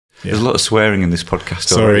There's a lot of swearing in this podcast.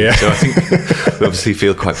 Sorry, already, so I think we obviously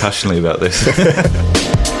feel quite passionately about this.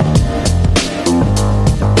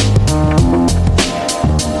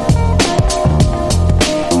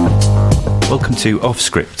 Welcome to Off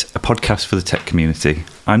Script, a podcast for the tech community.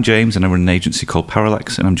 I'm James and I run an agency called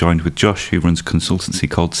Parallax, and I'm joined with Josh, who runs a consultancy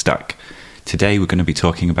called Stack. Today we're going to be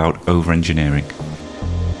talking about over-engineering.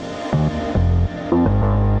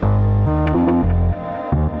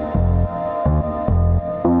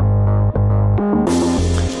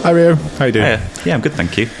 Hi Rio, how you doing? Yeah, I'm good,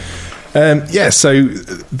 thank you. So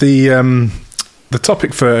the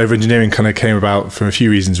topic for over-engineering kind of came about for a few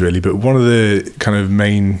reasons really, but one of the kind of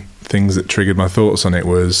main things that triggered my thoughts on it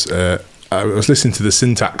was I was listening to the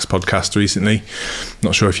Syntax podcast recently.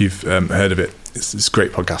 Not sure if you've heard of it. It's a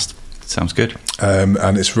great podcast. Sounds good.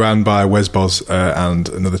 And it's ran by Wes Bos and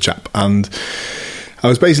another chap. And I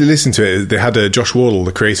was basically listening to it. They had Josh Wardle,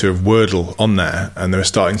 the creator of Wordle, on there, and they were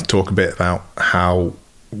starting to talk a bit about how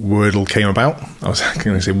Wordle came about. I was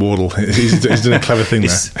going to say Wardle. He's done a clever thing there.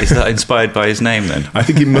 Is that inspired by his name then? I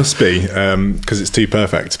think it must be, because it's too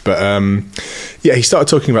perfect. But he started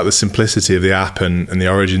talking about the simplicity of the app and the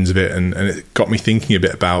origins of it, and it got me thinking a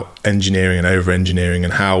bit about engineering and over-engineering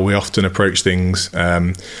and how we often approach things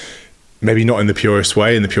maybe not in the purest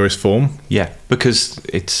way, in the purest form. Yeah, because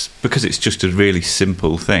it's just a really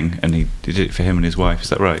simple thing, and he did it for him and his wife. Is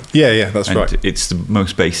that right? Yeah, that's right. It's the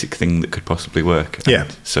most basic thing that could possibly work. Yeah.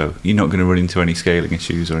 So you're not going to run into any scaling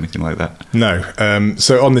issues or anything like that. No.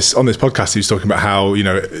 So on this podcast, he was talking about how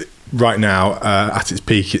right now at its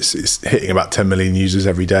peak, it's hitting about 10 million users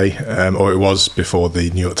every day, or it was before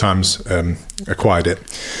the New York Times acquired it,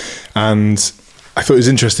 and I thought it was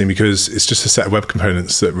interesting because it's just a set of web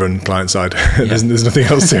components that run client-side. Yeah. There's nothing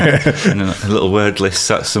else to it. And a little word list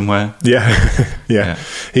sat somewhere. Yeah.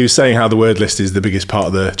 He was saying how the word list is the biggest part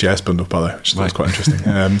of the JS bundle, by the way, which was quite interesting.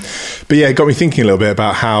 But yeah, it got me thinking a little bit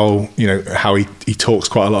about how he talks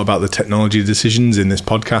quite a lot about the technology decisions in this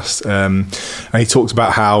podcast. And he talked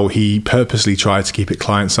about how he purposely tried to keep it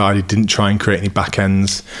client-side. He didn't try and create any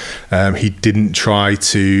backends. He didn't try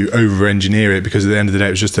to over-engineer it, because at the end of the day,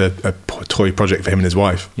 it was just a toy project for him and his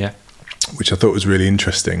wife. Yeah, which I thought was really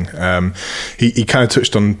interesting. He kind of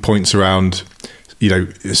touched on points around,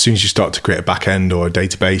 as soon as you start to create a back end or a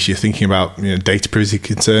database, you're thinking about data privacy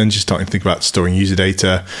concerns. You're starting to think about storing user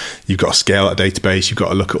data. You've got to scale that database. You've got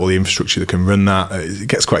to look at all the infrastructure that can run that. It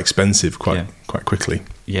gets quite expensive quite quickly.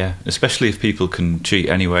 Yeah, especially if people can cheat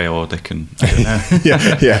anyway, or they can. I don't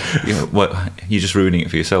know. You're just ruining it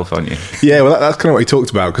for yourself, aren't you? Yeah, well, that's kind of what he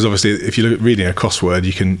talked about. Because obviously, if you look at reading a crossword,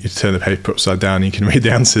 you turn the paper upside down and you can read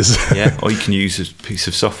the answers. Yeah, or you can use a piece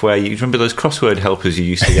of software. You remember those crossword helpers you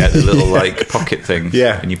used to get, the little pocket thing?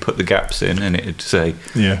 Yeah. And you put the gaps in, and it'd say,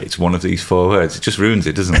 it's one of these 4 words. It just ruins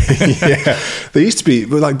it, doesn't it? Yeah. There used to be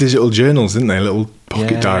like digital journals, didn't they? Little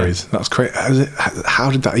pocket diaries. That's great. How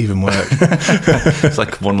did that even work? It's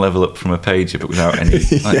like one level up from a pager, but without any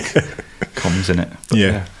commas in it. But,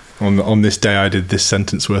 yeah. On this day, I did this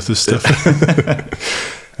sentence worth of stuff.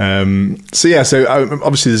 So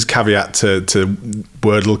obviously there's a caveat to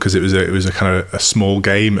Wordle, because it was a kind of a small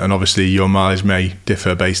game, and obviously your mileage may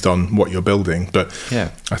differ based on what you're building. But I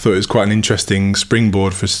thought it was quite an interesting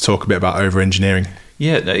springboard for us to talk a bit about over-engineering.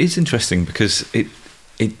 Yeah, that is interesting, because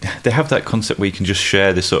they have that concept where you can just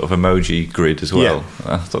share this sort of emoji grid as well.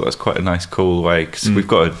 Yeah. I thought that's quite a nice, cool way, because we've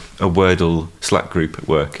got a Wordle Slack group at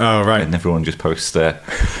work. Oh, right. And everyone just posts their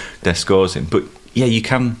scores in. But yeah,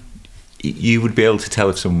 you would be able to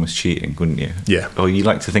tell if someone was cheating, wouldn't you? Yeah. Or you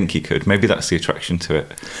like to think you could. Maybe that's the attraction to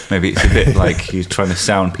it. Maybe it's a bit like you're trying to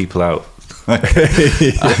sound people out.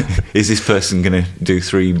 Is this person going to do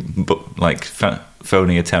 3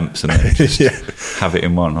 phony attempts and then just have it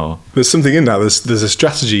in one? Or there's something in that. There's a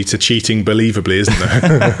strategy to cheating believably, isn't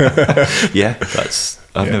there? Yeah,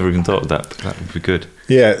 I've never even thought of that. But that would be good.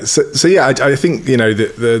 Yeah. So I think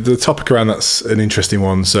the topic around that's an interesting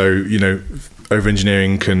one. So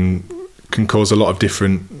over-engineering can cause a lot of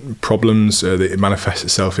different problems. It manifests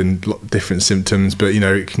itself in different symptoms, but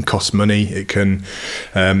it can cost money. It can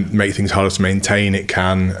make things harder to maintain. It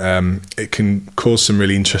can cause some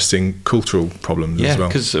really interesting cultural problems as well. Yeah,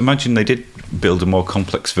 because imagine they did build a more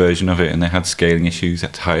complex version of it and they had scaling issues,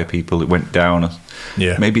 had to hire people. It went down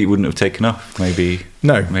maybe it wouldn't have taken off. Maybe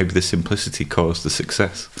the simplicity caused the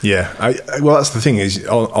success. Yeah, well, that's the thing is,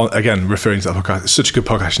 again, referring to that podcast, it's such a good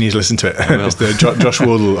podcast, you need to listen to it. It's the Josh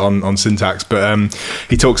Wardle on syntax, but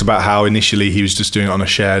he talks about how initially he was just doing it on a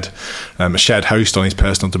shared host on his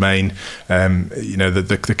personal domain.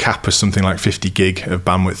 The cap was something like 50 gig of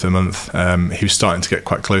bandwidth a month. He was starting to get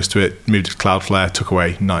quite close to it, moved to Cloudflare, took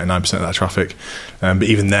away 99% of that traffic. But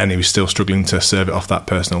even then, he was still struggling to serve it off that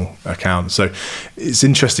personal account. So it's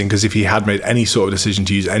interesting because if he had made any sort of decision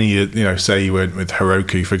to use any, say you went with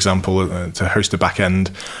Heroku, for example, to host a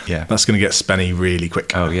backend, that's going to get spenny really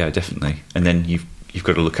quick. Oh yeah, definitely. And then you've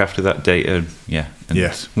got to look after that data.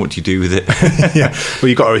 What do you do with it? Well,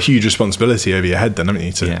 you've got a huge responsibility over your head then, haven't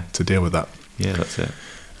you, to deal with that. Yeah, that's it.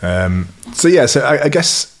 So I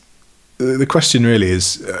guess the question really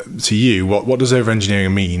is to you, what does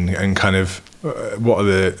over-engineering mean, and kind of what are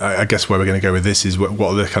the, I guess where we're going to go with this is what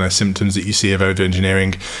are the kind of symptoms that you see of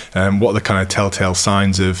over-engineering, what are the kind of telltale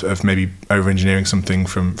signs of maybe over-engineering something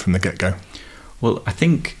from the get-go? Well, I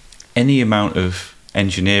think any amount of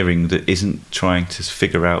engineering that isn't trying to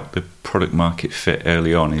figure out the product market fit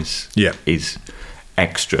early on is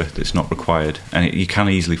extra, that's not required, and you can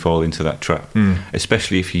easily fall into that trap,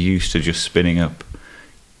 especially if you're used to just spinning up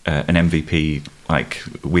an MVP like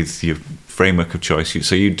with your framework of choice.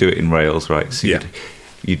 So you'd do it in Rails, right? So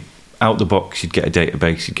you'd out the box, you'd get a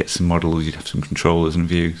database, you'd get some models, you'd have some controllers and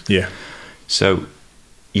views. So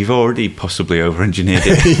you've already possibly over-engineered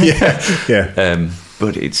it.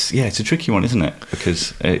 But it's a tricky one, isn't it?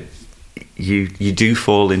 Because you do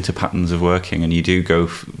fall into patterns of working, and you do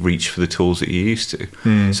reach for the tools that you're used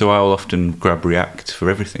to. So I'll often grab React for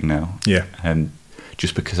everything now.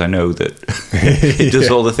 Just because I know that it does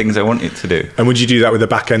all the things I want it to do. And would you do that with a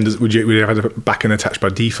backend? Would you have a backend attached by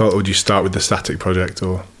default, or would you start with the static project?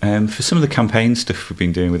 Or for some of the campaign stuff we've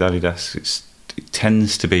been doing with Adidas, it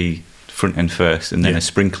tends to be front end first, and then a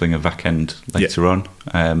sprinkling of back end later on.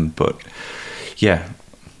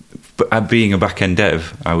 But being a back-end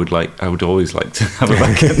dev, I would always like to have a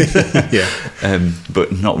back-end,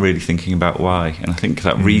 but not really thinking about why. And I think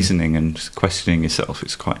that reasoning and questioning yourself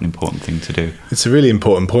is quite an important thing to do. It's a really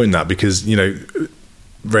important point, that, because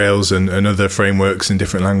Rails and other frameworks in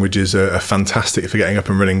different languages are fantastic for getting up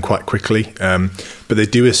and running quite quickly, but they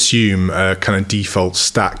do assume a kind of default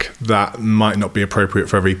stack that might not be appropriate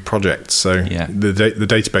for every project. So the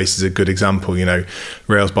database is a good example.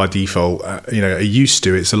 Rails by default, it used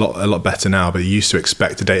to, it's a lot better now, but it used to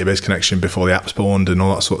expect a database connection before the app spawned and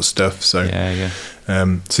all that sort of stuff. So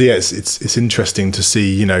it's interesting to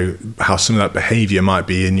see how some of that behavior might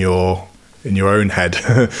be in your own head.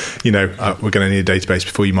 We're going to need a database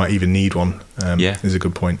before you might even need one. Is a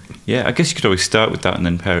good point. I guess you could always start with that and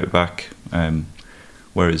then pare it back,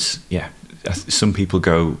 whereas some people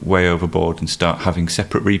go way overboard and start having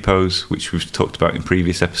separate repos, which we've talked about in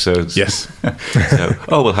previous episodes.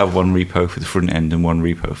 We'll have one repo for the front end and one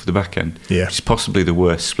repo for the back end, which is possibly the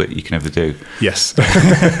worst split you can ever do.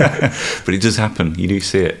 But it does happen, you do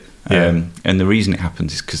see it. And the reason it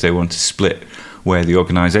happens is because they want to split where the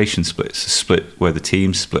organisation splits, split where the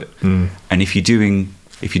teams split. And if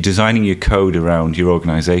you're designing your code around your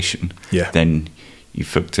organisation, then you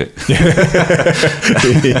fucked it.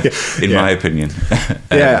 In my opinion.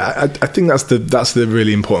 I think that's the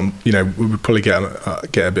really important. We'll probably get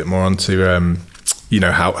a bit more onto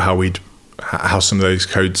how some of those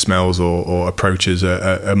code smells or approaches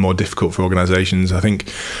are more difficult for organizations. I think,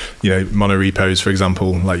 monorepos, for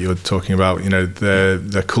example, like you're talking about,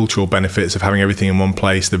 the cultural benefits of having everything in one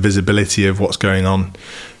place, the visibility of what's going on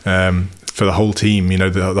for the whole team.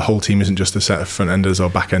 The whole team isn't just a set of front-enders or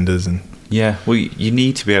back-enders. Well, you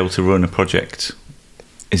need to be able to run a project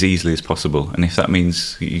as easily as possible. And if that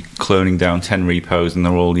means you cloning down 10 repos and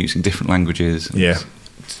they're all using different languages,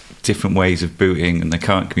 different ways of booting, and they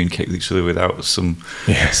can't communicate with each other without some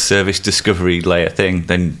service discovery layer thing,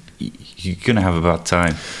 then you're going to have a bad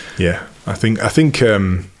time. I think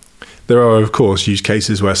there are, of course, use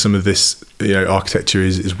cases where some of this architecture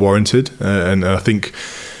is warranted, and I think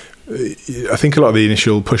a lot of the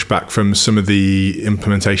initial pushback from some of the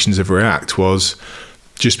implementations of React was,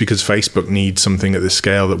 just because Facebook needs something at this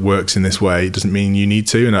scale that works in this way doesn't mean you need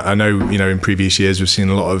to. And I know, in previous years we've seen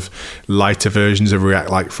a lot of lighter versions of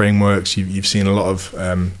React-like frameworks. You've seen a lot of,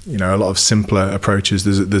 a lot of simpler approaches.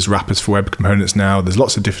 There's wrappers for web components now. There's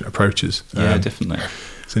lots of different approaches. Definitely.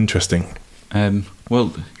 It's interesting. I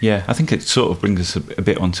think it sort of brings us a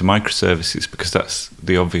bit onto microservices, because that's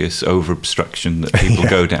the obvious over-abstraction that people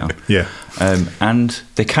go down. And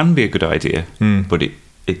they can be a good idea, but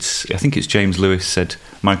I think it's James Lewis said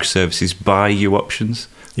microservices buy you options.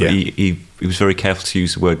 Yeah. But he was very careful to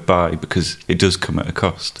use the word buy because it does come at a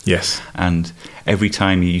cost. Yes. And every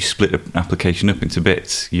time you split an application up into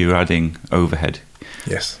bits, you're adding overhead.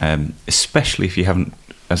 Yes. Especially if you haven't,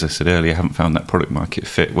 as I said earlier, haven't found that product market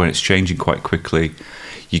fit where it's changing quite quickly.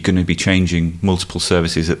 You're going to be changing multiple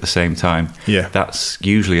services at the same time. Yeah. That's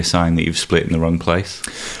usually a sign that you've split in the wrong place.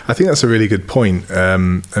 I think that's a really good point.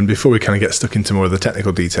 And before we kind of get stuck into more of the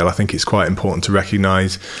technical detail, I think it's quite important to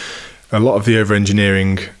recognise a lot of the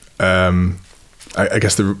over-engineering, I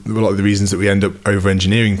guess a lot of the reasons that we end up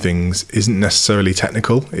over-engineering things isn't necessarily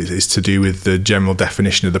technical. It's to do with the general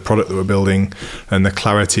definition of the product that we're building and the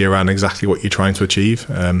clarity around exactly what you're trying to achieve.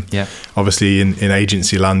 Obviously, in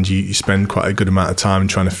agency land, you spend quite a good amount of time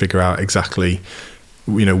trying to figure out exactly,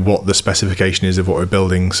 what the specification is of what we're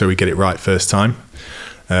building, so we get it right first time.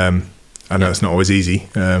 I know it's not always easy.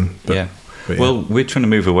 But well, we're trying to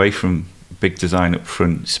move away from big design up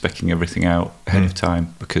front, speccing everything out ahead of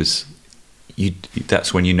time, because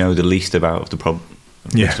that's when you know the least about the problem.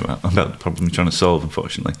 About the problem you're trying to solve,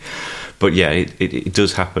 unfortunately. But it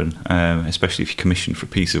does happen, especially if you commission for a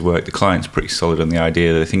piece of work. The client's pretty solid on the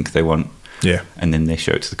idea they think they want, and then they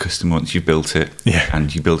show it to the customer once you've built it,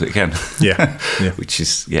 and you build it again, which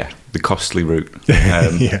is the costly route.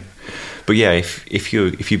 But if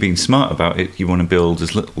you're being smart about it, you want to build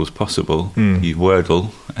as little as possible. You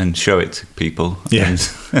Wordle and show it to people, and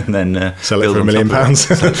then sell it for £1 million.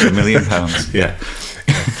 Sell it for £1 million.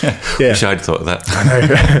 Wish I'd thought of that. I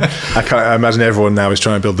know. I imagine everyone now is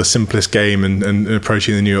trying to build the simplest game and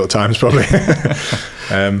approaching the New York Times probably.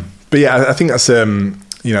 But I think that's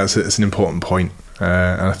it's an important point,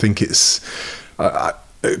 and I think it's.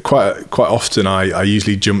 Quite often I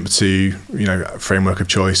usually jump to framework of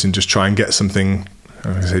choice and just try and get something, I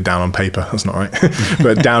was going to say down on paper, that's not right,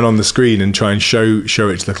 but down on the screen, and try and show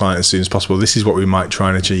it to the client as soon as possible. This is what we might try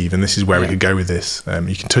and achieve, and this is where we could go with this.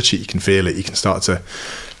 You can touch it, you can feel it, you can start to,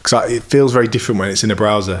 because it feels very different when it's in a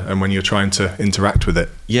browser and when you're trying to interact with it.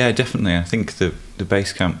 Yeah, definitely. I think the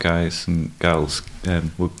Basecamp guys and gals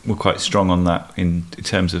were quite strong on that in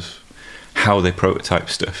terms of how they prototype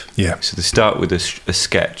stuff. So they start with a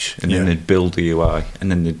sketch, and then they'd build the UI, and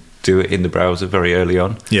then they'd do it in the browser very early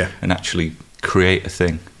on, and actually create a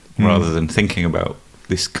thing rather than thinking about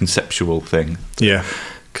this conceptual thing.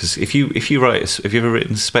 Because if you ever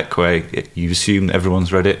written Specway, you assume that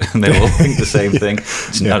everyone's read it and they all think the same thing.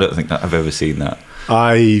 I don't think that I've ever seen that.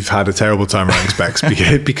 I've had a terrible time writing specs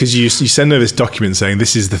because you send over this document saying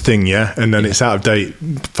this is the thing, and then it's out of date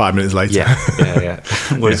 5 minutes later.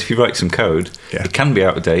 Whereas if you write some code, it can be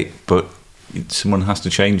out of date, but someone has to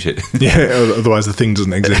change it. Otherwise the thing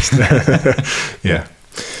doesn't exist.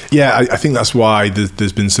 I think that's why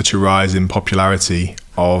there's been such a rise in popularity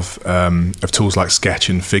of tools like Sketch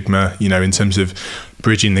and Figma, in terms of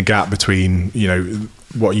bridging the gap between,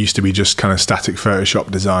 what used to be just kind of static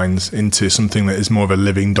Photoshop designs into something that is more of a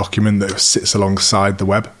living document that sits alongside the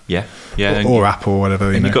web. Or app or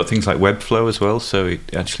whatever. And you've got things like Webflow as well, so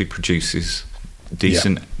it actually produces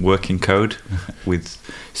decent working code with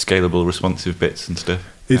scalable, responsive bits and stuff.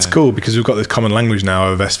 It's cool because we've got this common language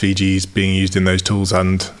now of SVGs being used in those tools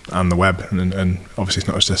and the web, and obviously it's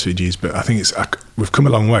not just SVGs, but I think we've come a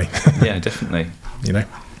long way. Definitely.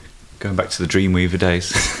 Going back to the Dreamweaver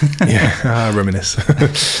days. Reminisce.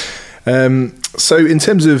 So in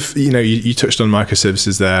terms of, you touched on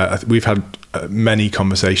microservices there. We've had many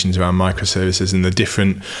conversations around microservices and the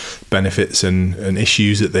different benefits and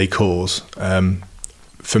issues that they cause.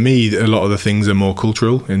 For me, a lot of the things are more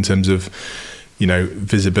cultural in terms of,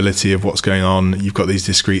 visibility of what's going on. You've got these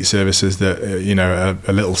discrete services that,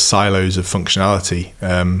 are little silos of functionality,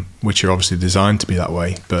 which are obviously designed to be that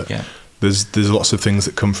way. But there's lots of things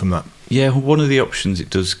that come from that. One of the options it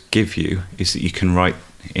does give you is that you can write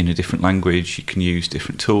in a different language, you can use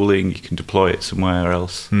different tooling, you can deploy it somewhere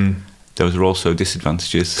else. Those are also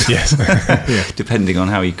disadvantages. Depending on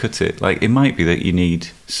how you cut it. Like, it might be that you need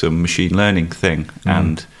some machine learning thing,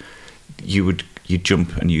 and you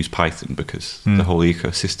jump and use Python because the whole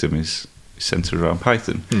ecosystem is centered around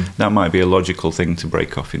Python. That might be a logical thing to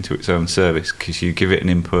break off into its own service, because you give it an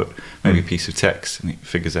input, maybe a piece of text, and it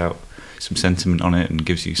figures out some sentiment on it and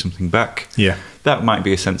gives you something back. That might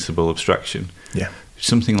be a sensible abstraction.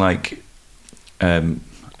 Something like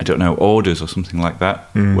I don't know, orders or something like that,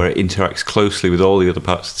 where it interacts closely with all the other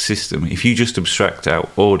parts of the system. If you just abstract out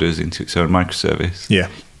orders into its own microservice,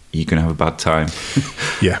 you're going to have a bad time.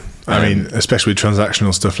 I mean, especially with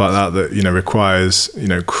transactional stuff like that requires,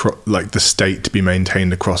 like the state to be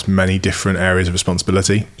maintained across many different areas of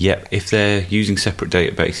responsibility. If they're using separate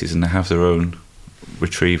databases and they have their own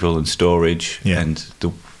retrieval and storage, and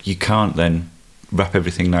you can't then wrap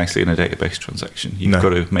everything nicely in a database transaction. You've got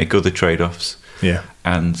to make other trade-offs. Yeah.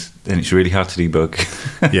 And then it's really hard to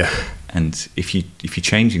debug. Yeah. And if you're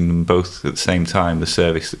changing them both at the same time, the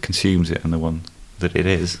service that consumes it and the one that it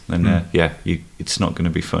is, then it's not going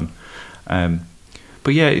to be fun.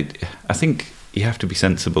 But yeah, I think you have to be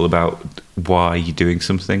sensible about why you're doing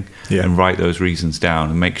something and write those reasons down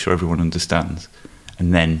and make sure everyone understands,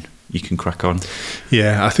 and then you can crack on.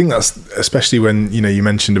 Yeah, I think that's especially when you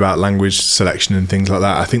mentioned about language selection and things like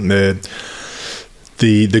that. I think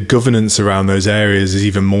the governance around those areas is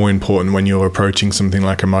even more important when you're approaching something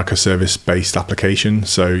like a microservice-based application.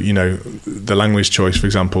 So, the language choice, for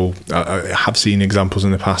example, I have seen examples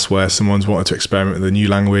in the past where someone's wanted to experiment with a new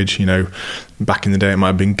language. Back in the day, it might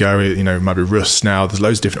have been Go, it might be Rust now. There's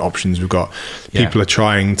loads of different options we've got. People are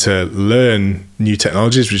trying to learn new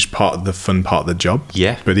technologies, which is part of the fun part of the job.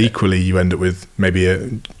 Yeah. But equally, you end up with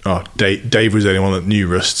maybe Dave was the only one that knew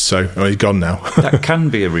Rust, so he's gone now. That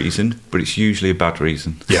can be a reason, but it's usually a bad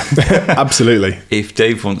reason. Yeah, absolutely. If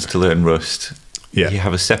Dave wants to learn Rust, you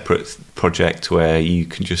have a separate project where you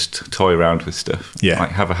can just toy around with stuff. Yeah.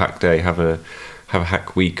 Like have a hack day, have a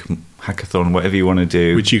hack week, hackathon, whatever you want to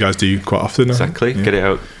do. Which you guys do quite often. Exactly. Get it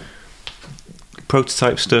out.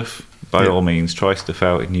 Prototype stuff, by all means. Try stuff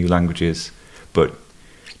out in new languages. But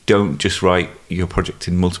don't just write your project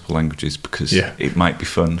in multiple languages, because it might be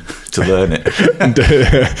fun to learn it.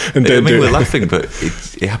 We're laughing, but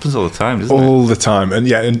it happens all the time, doesn't it? All the time.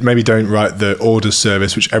 And maybe don't write the orders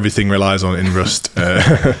service, which everything relies on in Rust.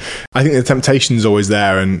 I think the temptation is always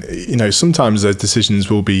there, and sometimes those decisions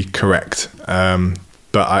will be correct.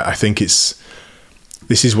 But I think this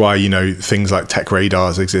is why things like tech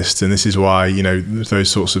radars exist, and this is why those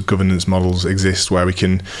sorts of governance models exist, where we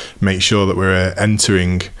can make sure that we're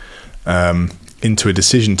entering into a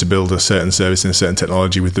decision to build a certain service and a certain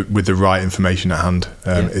technology with the right information at hand.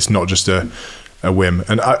 It's not just a whim.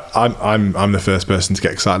 And I'm the first person to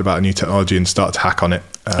get excited about a new technology and start to hack on it.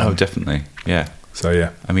 Definitely, yeah. So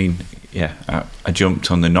yeah, I mean, I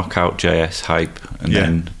jumped on the Knockout.js hype, and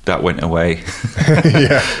then that went away.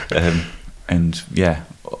 And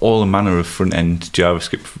all manner of front-end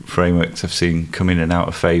JavaScript frameworks I've seen come in and out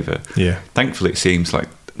of favour. Yeah. Thankfully, it seems like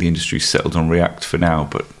the industry's settled on React for now,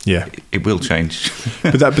 but it will change.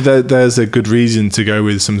 but there's a good reason to go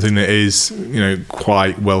with something that is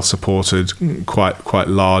quite well supported, quite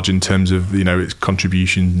large in terms of its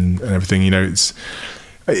contribution and everything.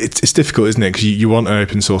 It's difficult, isn't it? Because you want an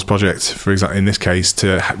open source project, for example, in this case,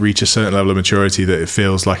 to reach a certain level of maturity that it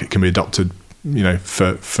feels like it can be adopted,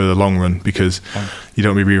 for the long run, because you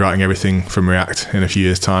don't want to be rewriting everything from React in a few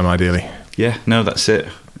years' time, ideally. Yeah, no, that's it.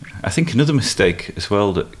 I think another mistake as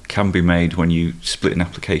well that can be made when you split an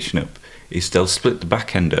application up is they'll split the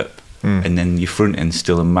back end up, and then your front end's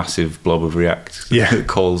still a massive blob of React that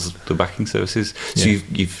calls the backing services. So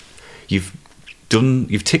you've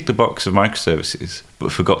ticked the box of microservices,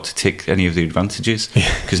 but forgot to tick any of the advantages,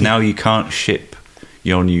 because now you can't ship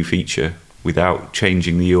your new feature without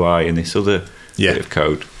changing the UI in this other bit of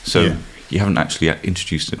code. So you haven't actually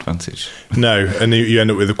introduced an advantage. No, and you end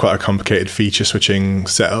up with quite a complicated feature switching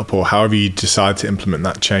setup, or however you decide to implement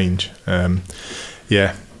that change.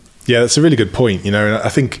 That's a really good point. And I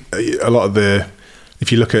think a lot of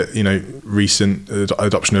if you look at recent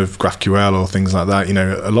adoption of GraphQL or things like that,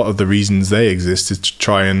 a lot of the reasons they exist is to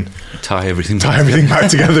try and tie everything back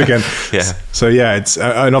together again. So it's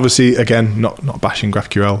and obviously again not bashing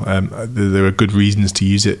GraphQL. There are good reasons to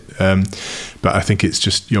use it, but I think it's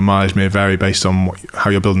just your mileage may vary based on how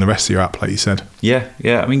you're building the rest of your app, like you said.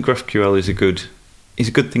 I mean, GraphQL is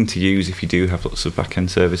a good thing to use if you do have lots of back end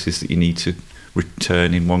services that you need to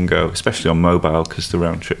return in one go, especially on mobile, because the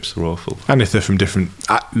round trips are awful. And if they're from different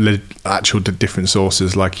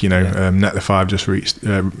sources, like Netlify just released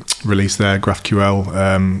their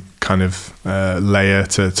GraphQL kind of layer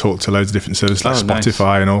to talk to loads of different services like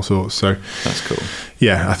Spotify and all sorts. So that's cool.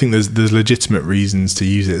 I think there's legitimate reasons to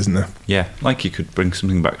use it, isn't there? Like you could bring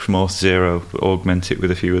something back from Auth0, augment it with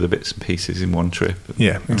a few other bits and pieces in one trip.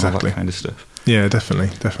 Exactly. All that kind of stuff. Yeah,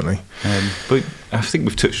 definitely. But I think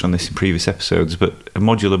we've touched on this in previous episodes, but a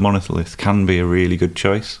modular monolith can be a really good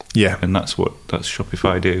choice. And that's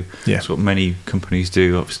Shopify do. That's what many companies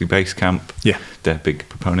do. Obviously, Basecamp. They're big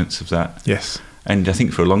proponents of that. And I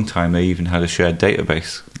think for a long time they even had a shared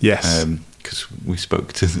database. Because we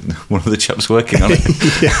spoke to one of the chaps working on it.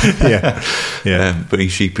 But he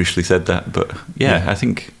sheepishly said that. But I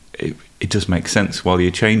think it does make sense while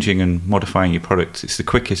you're changing and modifying your product. It's the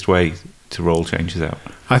quickest way to roll changes out.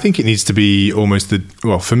 I think it needs to be almost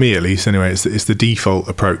for me at least anyway, it's the default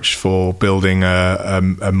approach for building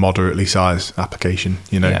a moderately sized application,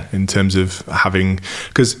 in terms of having,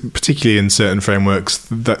 because particularly in certain frameworks,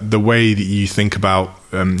 the way that you think about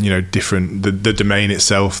different the domain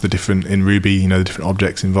itself, the different in Ruby, the different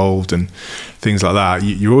objects involved and things like that.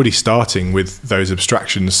 You're already starting with those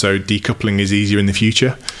abstractions, so decoupling is easier in the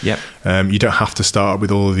future. Yep. You don't have to start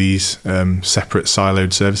with all of these separate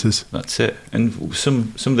siloed services. That's it. And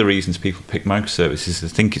some of the reasons people pick microservices is they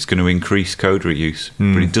think it's going to increase code reuse,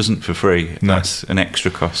 but it doesn't for free. No. That's an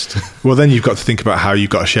extra cost. Well, then you've got to think about how you've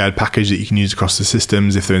got a shared package that you can use across the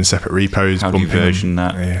systems if they're in separate repos. How do you version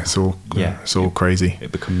that? Yeah, it's all crazy.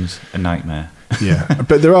 It becomes a nightmare. Yeah,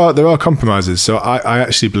 but there are compromises. So I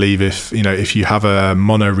actually believe if you have a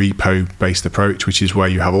mono repo based approach, which is where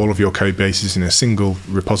you have all of your code bases in a single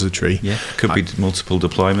repository, could be multiple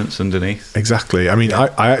deployments underneath. Exactly. I mean,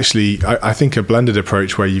 I think a blended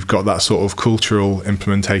approach where you've got that sort of cultural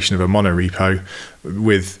implementation of a mono repo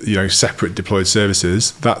with separate deployed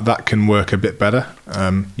services that can work a bit better.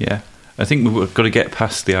 I think we've got to get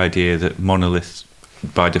past the idea that monolith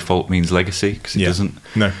by default means legacy, because it doesn't.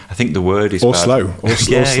 No, I think the word is or bad. slow.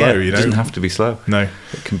 It doesn't have to be slow. No,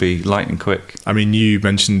 it can be lightning quick. I mean, you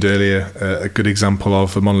mentioned earlier a good example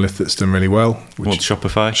of a monolith that's done really well.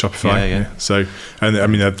 Shopify. Yeah. So, and I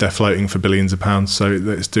mean, they're floating for billions of pounds, so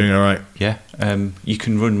it's doing all right. Yeah. You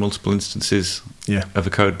can run multiple instances of a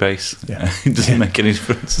code base. Yeah. It doesn't make any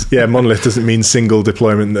difference. Yeah, monolith doesn't mean single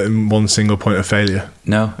deployment and one single point of failure.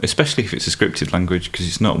 No, especially if it's a scripted language, because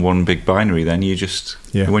it's not one big binary. Then you just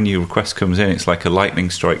when your request comes in, it's like a lightning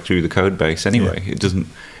strike through the code base. Anyway, it doesn't.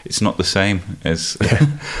 It's not the same as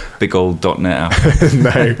big old .NET app.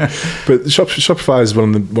 No, but Shopify is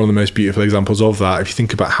one of the most beautiful examples of that. If you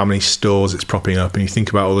think about how many stores it's propping up, and you think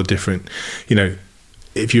about all the different,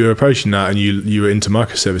 if you were approaching that and you were into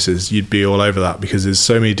microservices, you'd be all over that, because there's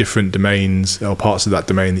so many different domains or parts of that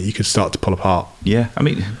domain that you could start to pull apart. Yeah, I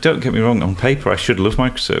mean, don't get me wrong. On paper, I should love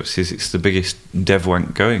microservices. It's the biggest dev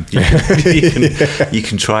wank going. You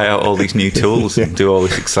can try out all these new tools and do all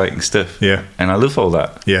this exciting stuff. Yeah, and I love all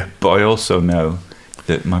that. Yeah, but I also know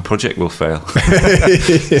that my project will fail.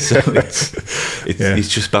 So it's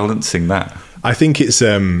just balancing that. I think it's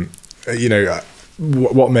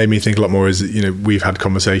what made me think a lot more is that, we've had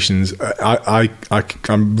conversations.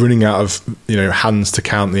 I'm running out of hands to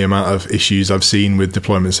count the amount of issues I've seen with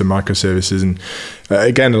deployments of microservices, and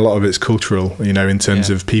again, a lot of it's cultural. In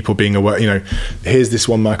terms of people being aware. Here's this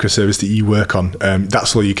one microservice that you work on.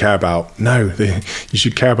 That's all you care about. No, you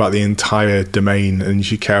should care about the entire domain, and you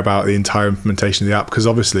should care about the entire implementation of the app. Because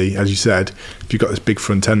obviously, as you said, if you've got this big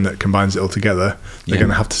front end that combines it all together, they're going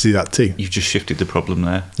to have to see that too. You've just shifted the problem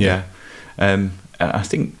there. Yeah. I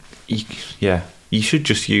think, you should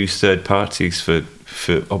just use third parties for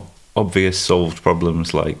obvious solved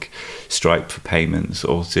problems like Stripe for payments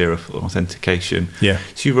or Xero for authentication. Yeah.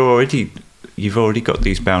 So you've already got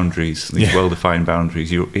these boundaries, these well-defined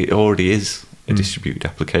boundaries. It already is a distributed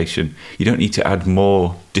application. You don't need to add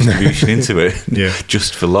more distribution into it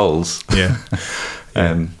just for lols. Yeah.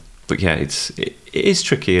 But it is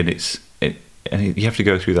tricky, and and you have to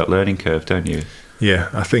go through that learning curve, don't you? Yeah,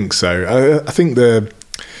 I think so. I think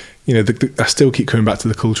I still keep coming back to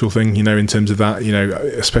the cultural thing, in terms of that,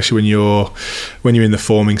 especially when you're in the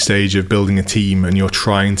forming stage of building a team and you're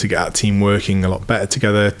trying to get that team working a lot better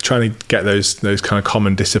together, trying to get those kind of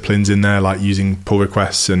common disciplines in there, like using pull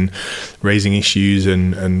requests and raising issues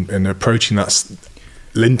and approaching that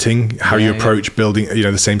linting, how you approach building,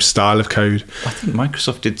 the same style of code. I think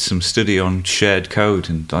Microsoft did some study on shared code,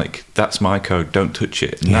 and that's my code, don't touch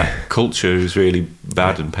it. And that culture is really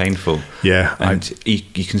bad and painful. Yeah, and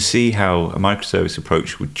you can see how a microservice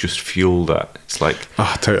approach would just fuel that. It's like,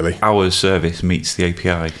 totally. Our service meets the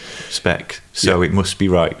API spec, so it must be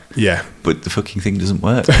right. Yeah, but the fucking thing doesn't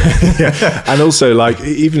work. And also,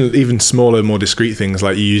 even smaller, more discrete things,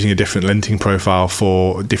 like you're using a different linting profile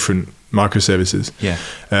for different microservices.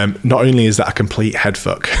 Not only is that a complete head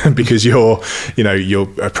fuck because you're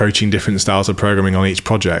approaching different styles of programming on each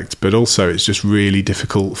project, but also it's just really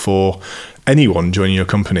difficult for anyone joining your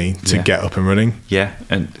company to get up and running.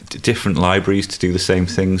 And different libraries to do the same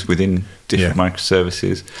things within different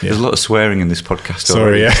microservices. There's a lot of swearing in this podcast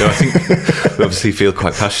already, so I think we obviously feel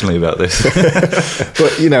quite passionately about this.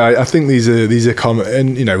 But I think these are common,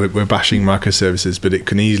 and we're bashing microservices, but it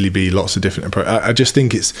can easily be lots of different approaches. I just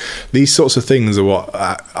think it's these sorts of things are what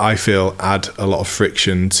I feel add a lot of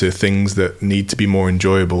friction to things that need to be more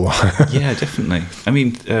enjoyable. Yeah, definitely. I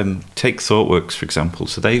mean, take ThoughtWorks for example.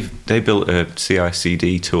 So they built a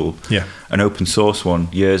CI/CD tool, an open source one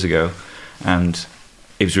years ago, and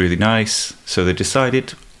it was really nice. So they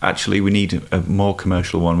decided, actually, we need a more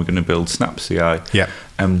commercial one. We're going to build Snap CI. Yeah.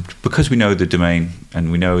 And because we know the domain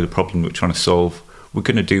and we know the problem we're trying to solve, we're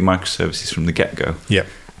going to do microservices from the get-go. Yeah.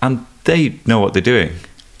 And they know what they're doing,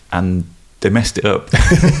 and they messed it up.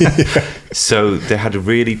 So they had a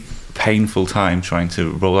really painful time trying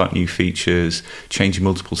to roll out new features, changing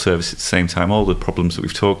multiple services at the same time, all the problems that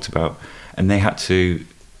we've talked about. And they had to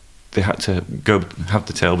go have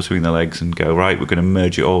the tail between their legs and go, right, we're going to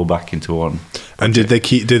merge it all back into one. And did they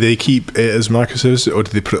keep it as microservices, or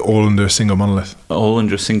did they put it all under a single monolith? All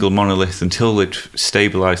under a single monolith until they'd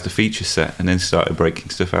stabilised the feature set and then started breaking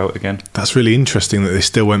stuff out again. That's really interesting that they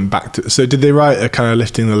still went back to... So did they write a kind of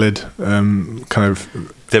lifting the lid kind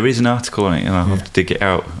of... There is an article on it, and I'll have to dig it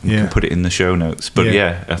out and can put it in the show notes. But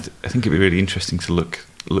I think it'd be really interesting to look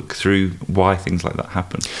through why things like that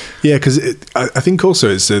happen. Yeah, because I think also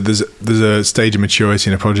it's there's a stage of maturity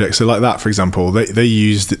in a project. So like that, for example, they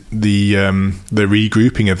used the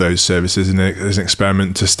regrouping of those services as an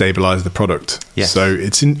experiment to stabilize the product. Yes. So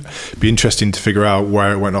be interesting to figure out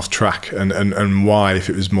where it went off track and why, if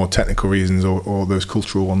it was more technical reasons or those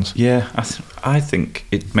cultural ones. Yeah, I think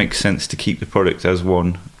it makes sense to keep the product as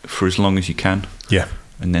one for as long as you can. Yeah.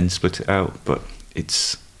 And then split it out. But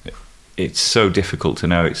it's so difficult to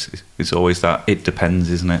know. It's always that it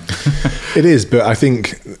depends, isn't it? It is, but I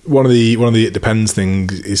think one of the it depends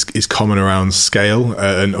things is common around scale,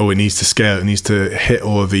 and it needs to scale. It needs to hit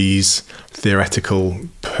all of these theoretical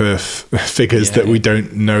perf figures that we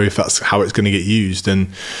don't know if that's how it's going to get used.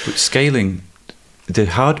 But scaling, the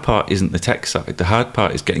hard part isn't the tech side. The hard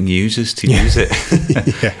part is getting users to use it.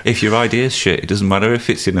 If your idea's shit, it doesn't matter if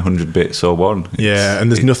it's in 100 bits or one. And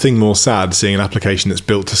there's nothing more sad seeing an application that's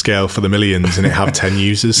built to scale for the millions and it have 10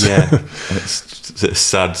 users. It's a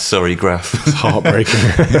sad, sorry graph. It's heartbreaking.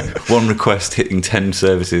 One request hitting 10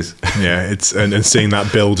 services. It's and seeing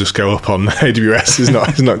that bill just go up on AWS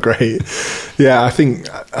is not great. I think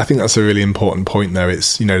that's a really important point there.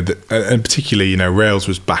 It's and particularly Rails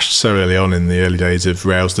was bashed so early on in the early days of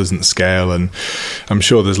Rails doesn't scale, and I'm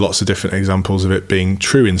sure there's lots of different examples of it being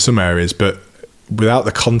true in some areas, but without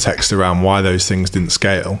the context around why those things didn't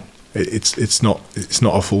scale, it's not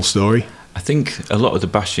a full story. I think a lot of the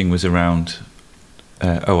bashing was around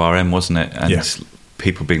ORM, wasn't it? And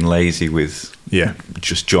people being lazy with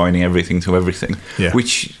just joining everything to everything,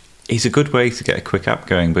 which is a good way to get a quick app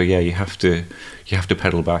going. But you have to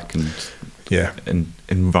pedal back and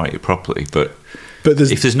write it properly. But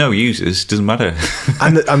if there's no users, it doesn't matter.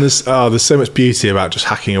 and there's so much beauty about just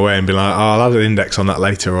hacking away and being like, I'll add an index on that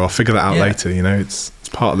later, or I'll figure that out later. It's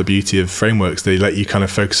part of the beauty of frameworks. They let you kind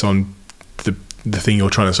of focus on the thing you're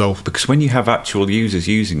trying to solve. Because when you have actual users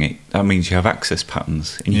using it, that means you have access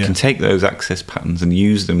patterns, and you can take those access patterns and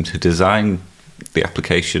use them to design the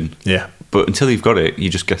application. But until you've got it, you're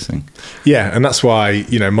just guessing. And that's why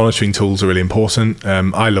monitoring tools are really important.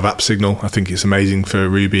 I love AppSignal. I think it's amazing for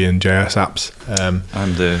Ruby and JS apps.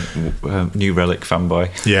 I'm the New Relic fanboy.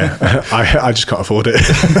 I just can't afford it.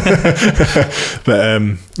 But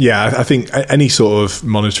I think any sort of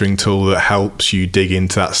monitoring tool that helps you dig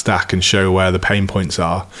into that stack and show where the pain points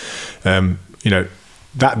are,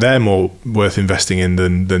 that they're more worth investing in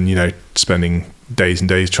than spending days and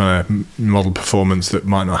days trying to model performance that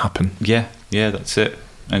might not happen. That's it.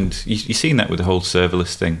 And you've seen that with the whole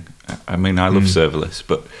serverless thing. I mean, I love serverless,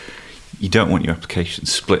 but you don't want your application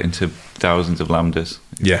split into thousands of lambdas.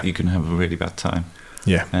 You can have a really bad time.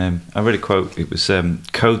 I read a quote. It was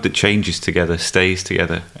code that changes together stays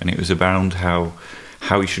together, and it was around how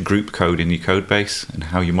you should group code in your code base and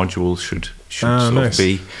how your modules should sort of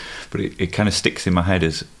be. But it kind of sticks in my head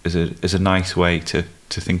as a nice way to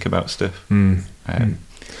think about stuff.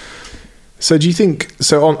 So do you think,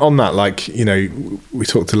 on that, we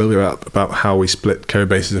talked a little bit about how we split code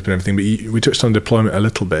bases up and everything, but we touched on deployment a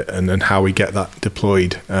little bit and how we get that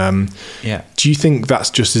deployed. Do you think that's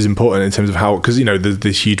just as important in terms of how, because there's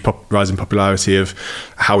this huge rising popularity of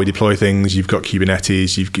how we deploy things. You've got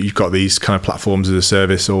Kubernetes, you've got these kind of platforms as a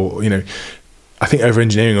service, or I think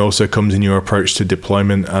over-engineering also comes in your approach to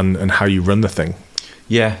deployment and how you run the thing.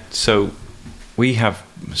 So we have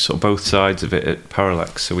sort of both sides of it at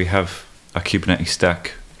Parallax. So we have a Kubernetes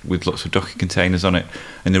stack with lots of Docker containers on it.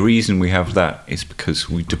 And the reason we have that is because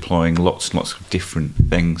we're deploying lots and lots of different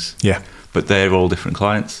things. But they're all different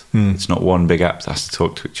clients. It's not one big app that has to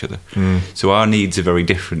talk to each other. So our needs are very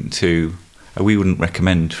different to... We wouldn't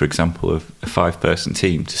recommend, for example, a 5-person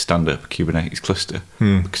team to stand up a Kubernetes cluster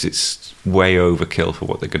because it's way overkill for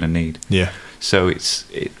what they're going to need. So it's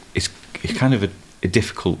kind of a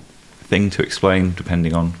difficult thing to explain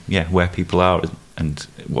depending on where people are and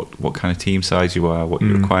what kind of team size you are, what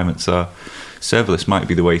your requirements are. serverless might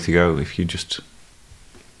be the way to go if you're just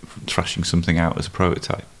thrashing something out as a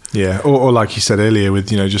prototype. Yeah, or like you said earlier, with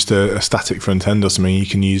just a static front end or something, you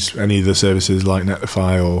can use any of the services like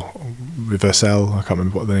Netlify or Reversell. I can't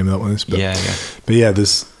remember what the name of that one is. But yeah,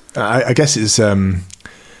 there's. I guess it's.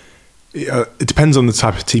 It depends on the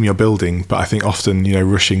type of team you're building, but I think often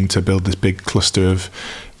rushing to build this big cluster of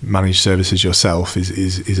managed services yourself is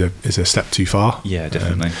a step too far. Yeah,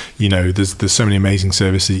 definitely. There's so many amazing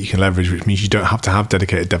services you can leverage, which means you don't have to have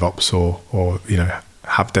dedicated DevOps or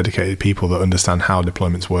have dedicated people that understand how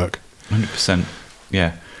deployments work. 100%.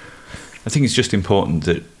 Yeah, I think it's just important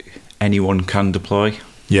that anyone can deploy.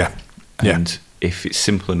 Yeah, and if it's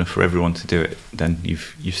simple enough for everyone to do it, then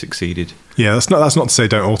you've succeeded. Yeah, that's not to say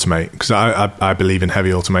don't automate, because I believe in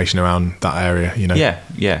heavy automation around that area.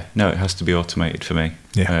 Yeah. No, it has to be automated for me.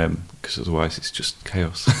 Yeah. Because otherwise it's just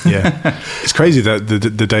chaos. Yeah, it's crazy that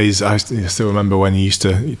the days I still remember when you used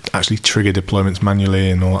to actually trigger deployments manually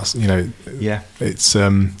and all that. Yeah, it's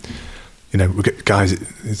guys,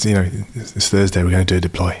 it's Thursday. We're going to do a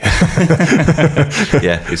deploy.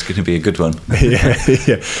 Yeah, it's going to be a good one. Yeah.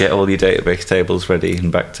 Get all your database tables ready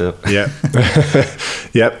and backed up. Yeah,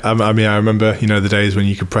 yep. I remember the days when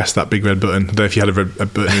you could press that big red button. I don't know if you had a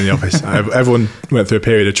red button in the office. Everyone went through a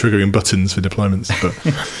period of triggering buttons for deployments, but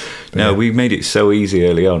no, we made it so easy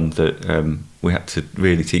early on that we had to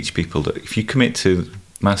really teach people that if you commit to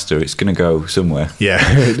master, it's going to go somewhere.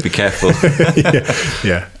 Yeah. Be careful.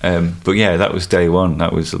 Yeah. But yeah, that was day one.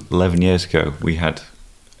 That was 11 years ago. We had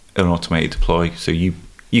an automated deploy. So you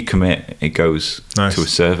commit, it goes to a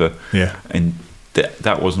server. Yeah. And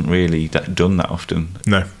that wasn't really done that often.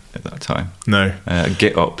 No. At that time. No.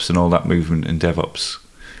 GitOps and all that movement and DevOps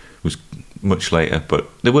was much later. But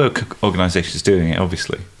there were organisations doing it,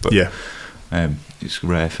 obviously. But yeah. It's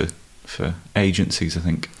rare for agencies, I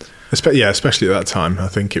think. Especially at that time, I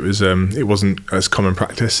think it was. It wasn't as common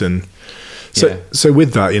practice, and so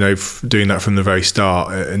with that, doing that from the very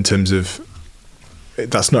start, in terms of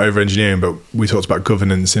that's not over engineering, but we talked about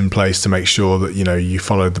governance in place to make sure that you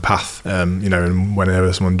followed the path, and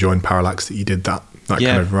whenever someone joined Parallax, that you did that kind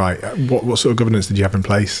of right. What sort of governance did you have in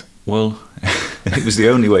place? Well, it was the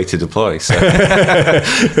only way to deploy. So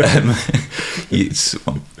it's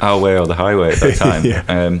our way or the highway at that time. Yeah.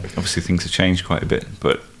 Obviously, things have changed quite a bit,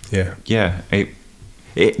 but. Yeah,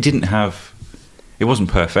 it didn't have. It wasn't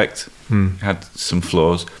perfect. It had some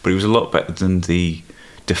flaws, but it was a lot better than the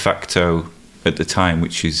de facto at the time,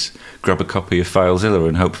 which is grab a copy of FileZilla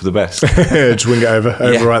and hope for the best. Just wing it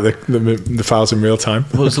overwrite the files in real time.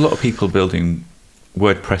 Well, there's a lot of people building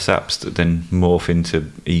WordPress apps that then morph into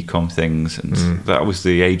ecom things, and that was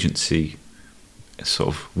the agency sort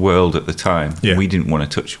of world at the time. Yeah. We didn't want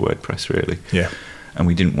to touch WordPress really. Yeah, and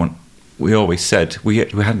we didn't want. We always said we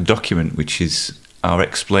had a document which is our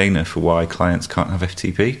explainer for why clients can't have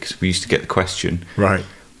FTP, because we used to get the question, right,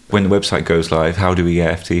 when the website goes live, how do we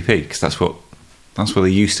get FTP? Because that's what they're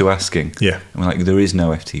used to asking. Yeah, and we're like, there is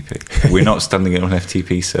no FTP. We're not standing on an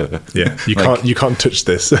FTP server. Yeah, you can't touch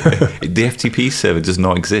this. The FTP server does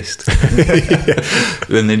not exist.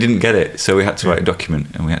 Then they didn't get it, so we had to write a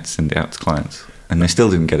document and we had to send it out to clients. And they still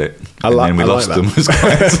didn't get it. And then we lost them as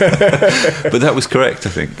clients. But that was correct, I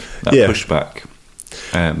think. That pushback.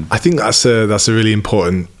 I think that's a really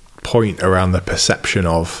important point around the perception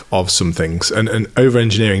of some things. And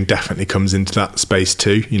over-engineering definitely comes into that space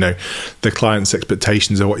too. The client's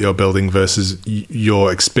expectations of what you're building versus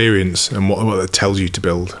your experience and what it tells you to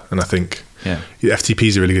build. And I think FTP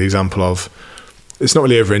is a really good example of, it's not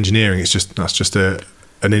really over-engineering, that's just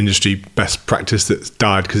an industry best practice that's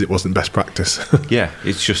died because it wasn't best practice. Yeah,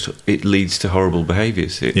 it leads to horrible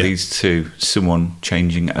behaviours. It leads to someone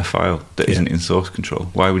changing a file that isn't in source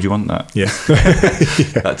control. Why would you want that? Yeah.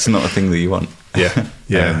 That's not a thing that you want. Yeah.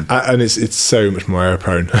 And it's so much more error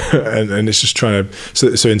prone. and it's just trying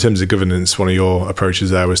to... So in terms of governance, one of your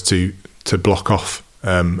approaches there was to block off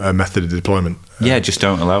a method of deployment. Just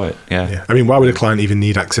don't allow it. Yeah. I mean, why would a client even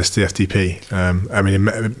need access to the FTP?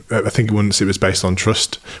 I think once it was based on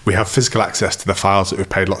trust, we have physical access to the files that we've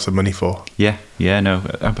paid lots of money for. No,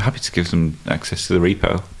 I'm happy to give them access to the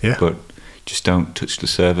repo. But just don't touch the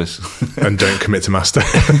servers. And don't commit to master,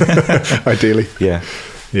 ideally. Yeah.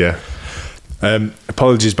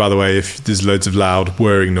 Apologies, by the way, if there's loads of loud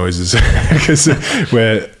whirring noises, because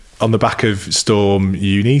we're on the back of Storm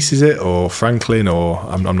Eunice, is it, or Franklin, or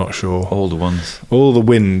I'm not sure. All the ones. All the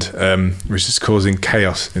wind, which is causing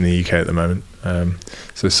chaos in the UK at the moment.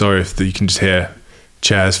 So sorry if you can just hear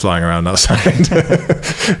chairs flying around outside.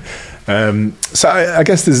 So I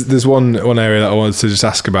guess there's one area that I wanted to just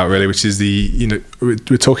ask about really, which is we're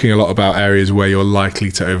talking a lot about areas where you're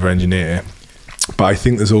likely to over-engineer. But I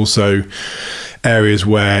think there's also areas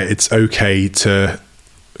where it's okay to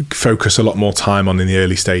focus a lot more time on in the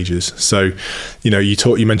early stages. So,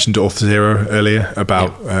 you mentioned Auth0 earlier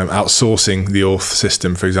about outsourcing the Auth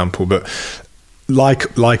system, for example. But like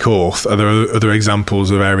Auth, are there other examples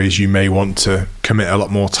of areas you may want to commit a lot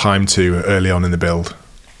more time to early on in the build?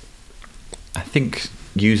 I think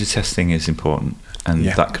user testing is important, and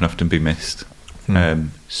that can often be missed.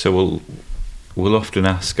 So we'll often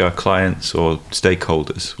ask our clients or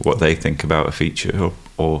stakeholders what they think about a feature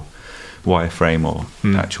or wireframe or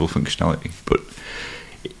actual functionality. But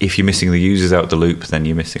if you're missing the users out the loop, then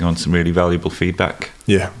you're missing on some really valuable feedback.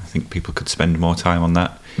 Yeah, I think people could spend more time on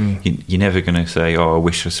that. You're never going to say, "Oh, I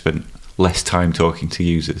wish I spent less time talking to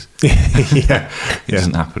users." It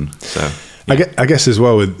doesn't happen. So. I guess as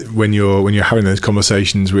well, when you're having those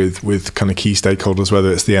conversations with kind of key stakeholders,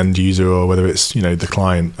 whether it's the end user or whether it's the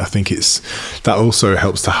client, I think that also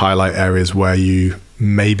helps to highlight areas where you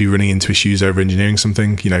may be running into issues over engineering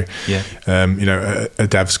something. A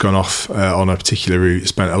dev's gone off on a particular route,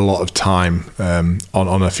 spent a lot of time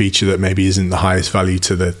on a feature that maybe isn't the highest value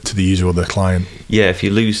to the user or the client. Yeah, if you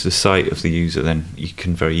lose the sight of the user, then you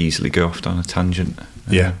can very easily go off on a tangent.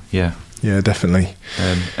 Yeah, definitely.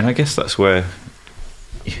 And I guess that's where,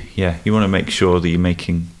 you want to make sure that you're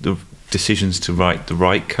making the decisions to write the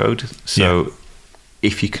right code. So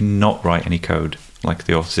if you cannot write any code, like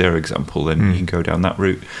the Auth0 example, then you can go down that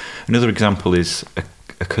route. Another example is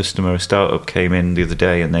a customer, a startup came in the other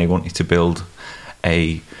day and they wanted to build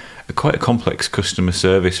a quite a complex customer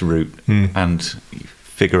service route and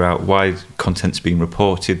figure out why content's being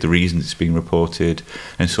reported, the reason it's being reported,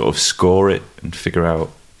 and sort of score it and figure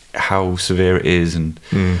out how severe it is, and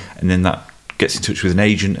then that gets in touch with an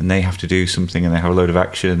agent and they have to do something and they have a load of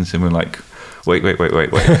actions, and we're like, wait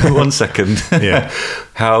 1 second.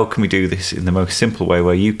 How can we do this in the most simple way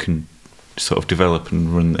where you can sort of develop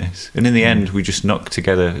and run this? And in the end, we just knocked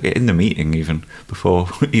together in the meeting, even before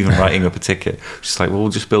even writing up a ticket, just like, well, we'll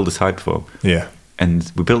just build a Typeform.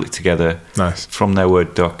 And we built it together from their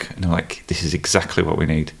Word doc, and they're like, this is exactly what we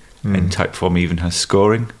need. And Typeform even has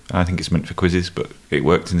scoring. I think it's meant for quizzes, but it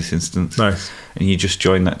worked in this instance. Nice. And you just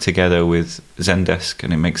join that together with Zendesk,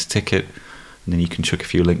 and it makes a ticket. And then you can chuck a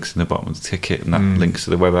few links in the bottom of the ticket, and that links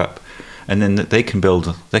to the web app. And then they can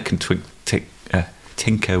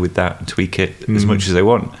tinker with that and tweak it as much as they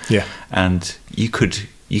want. Yeah. And you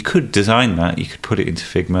could design that. You could put it into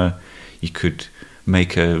Figma. You could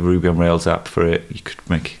make a Ruby on Rails app for it. You could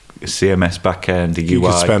make a CMS backend, a UI. You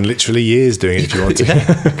could spend literally years doing it if you want to.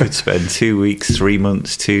 You could spend 2 weeks, 3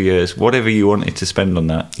 months, 2 years, whatever you wanted to spend on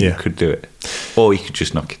that, you could do it. Or you could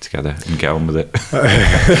just knock it together and get on with it.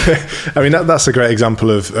 I mean, that's a great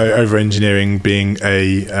example of over-engineering being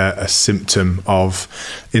a symptom of,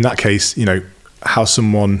 in that case, how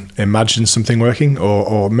someone imagines something working,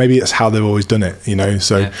 or maybe it's how they've always done it,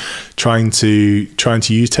 so trying to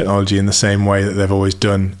use technology in the same way that they've always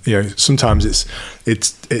done. Sometimes it's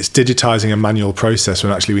digitizing a manual process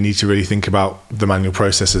when actually we need to really think about the manual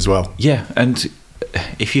process as well. And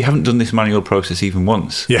if you haven't done this manual process even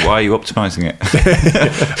once, why are you optimizing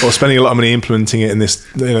it? Or spending a lot of money implementing it in this,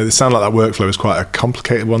 it sounded like that workflow was quite a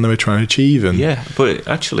complicated one they were trying to achieve. And but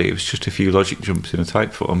actually it was just a few logic jumps in a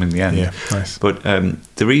Typeform in the end. Nice. But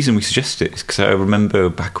the reason we suggested it is because I remember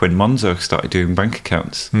back when Monzo started doing bank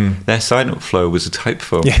accounts, their sign-up flow was a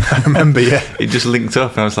Typeform. I remember, It just linked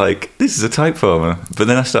up and I was like, this is a Typeform. But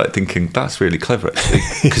then I started thinking, that's really clever actually,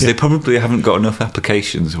 because they probably haven't got enough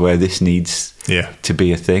applications where this needs to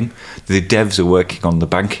be a thing. The devs are working on the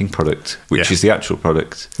banking product, which is the actual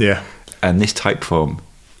product. And this Typeform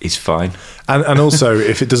is fine. And also,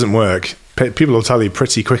 if it doesn't work, people will tell you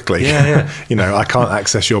pretty quickly. I can't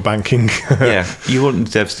access your banking. You want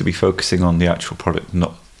the devs to be focusing on the actual product,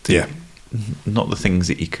 not the things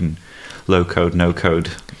that you can low code, no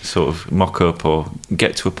code sort of mock up or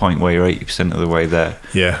get to a point where you're 80% of the way there.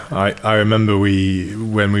 I remember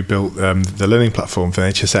when we built the learning platform for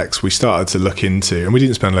HSX, we started to look into, and we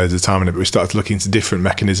didn't spend loads of time on it, but we started to look into different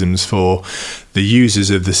mechanisms for the users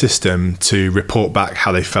of the system to report back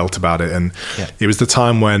how they felt about it. And it was the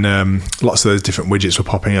time when lots of those different widgets were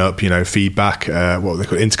popping up, feedback, what they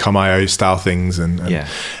call Intercom IO style things, and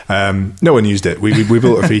no one used it. We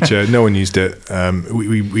built a feature, no one used it.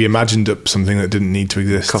 We imagined up something that didn't need to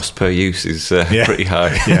exist. Cost per use is pretty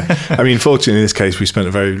high. I mean, fortunately in this case we spent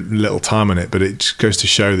very little time on it, but it just goes to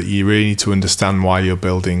show that you really need to understand why you're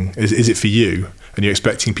building. Is it for you? And you're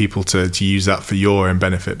expecting people to use that for your own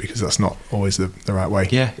benefit, because that's not always the right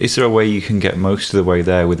way. Is there a way you can get most of the way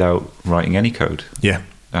there without writing any code?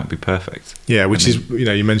 that'd be perfect. Yeah, which is,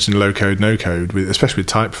 you mentioned low code, no code, especially with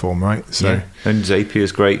Typeform, right? So and Zapier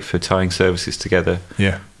is great for tying services together.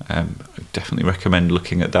 Yeah, I definitely recommend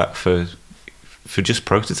looking at that for just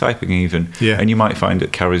prototyping even. Yeah. And you might find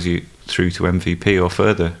it carries you through to MVP or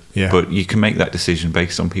further. Yeah. But you can make that decision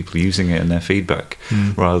based on people using it and their feedback,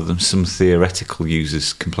 rather than some theoretical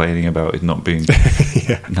users complaining about it not being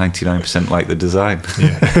 99% like the design.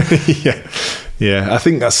 Yeah, I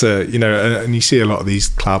think that's and you see a lot of these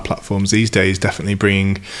cloud platforms these days definitely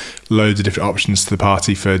bringing loads of different options to the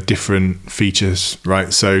party for different features,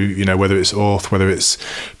 right? So, whether it's auth, whether it's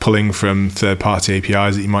pulling from third-party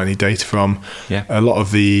APIs that you might need data from, a lot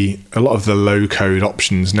of the low code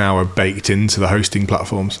options now are baked into the hosting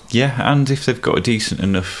platforms. Yeah, and if they've got a decent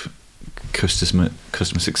enough customer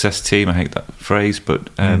success team, I hate that phrase, but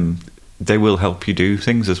they will help you do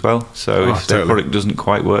things as well. So if their product doesn't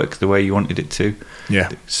quite work the way you wanted it to,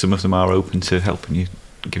 some of them are open to helping you,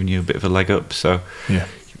 giving you a bit of a leg up. So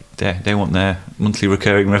they want their monthly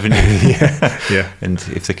recurring revenue. And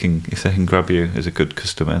if they can grab you as a good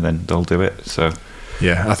customer, then they'll do it. So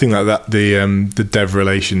yeah, I think that the dev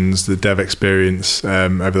relations, the dev experience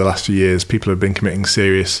over the last few years, people have been committing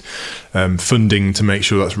serious funding to make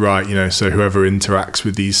sure that's right. So whoever interacts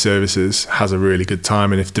with these services has a really good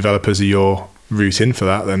time, and if developers are your route in for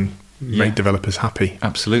that, then make developers happy.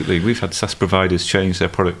 Absolutely. We've had SaaS providers change their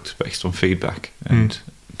product based on feedback, and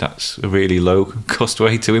that's a really low cost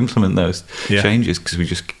way to implement those changes, because we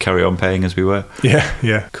just carry on paying as we were.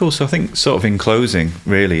 Cool. So I think sort of in closing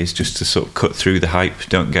really is just to sort of cut through the hype.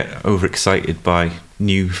 Don't get overexcited by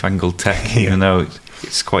newfangled tech, even though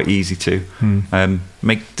it's quite easy to.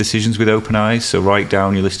 Make decisions with open eyes. So write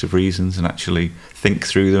down your list of reasons and actually think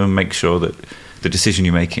through them and make sure that the decision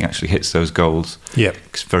you're making actually hits those goals.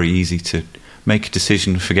 It's very easy to make a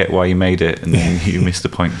decision, forget why you made it, and then you miss the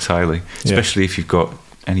point entirely, especially if you've got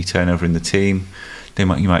any turnover in the team. You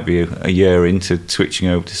might be a year into switching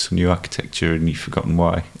over to some new architecture and you've forgotten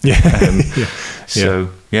why. And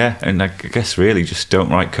I guess really just don't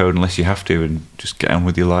write code unless you have to, and just get on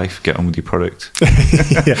with your life, get on with your product.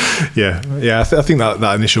 I think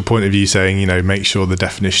that initial point of view saying, make sure the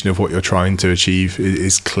definition of what you're trying to achieve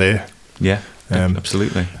is clear.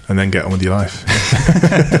 Absolutely. And then get on with your life.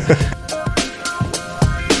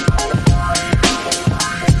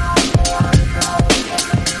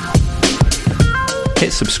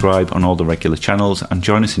 Hit subscribe on all the regular channels and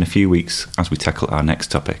join us in a few weeks as we tackle our next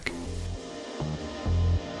topic.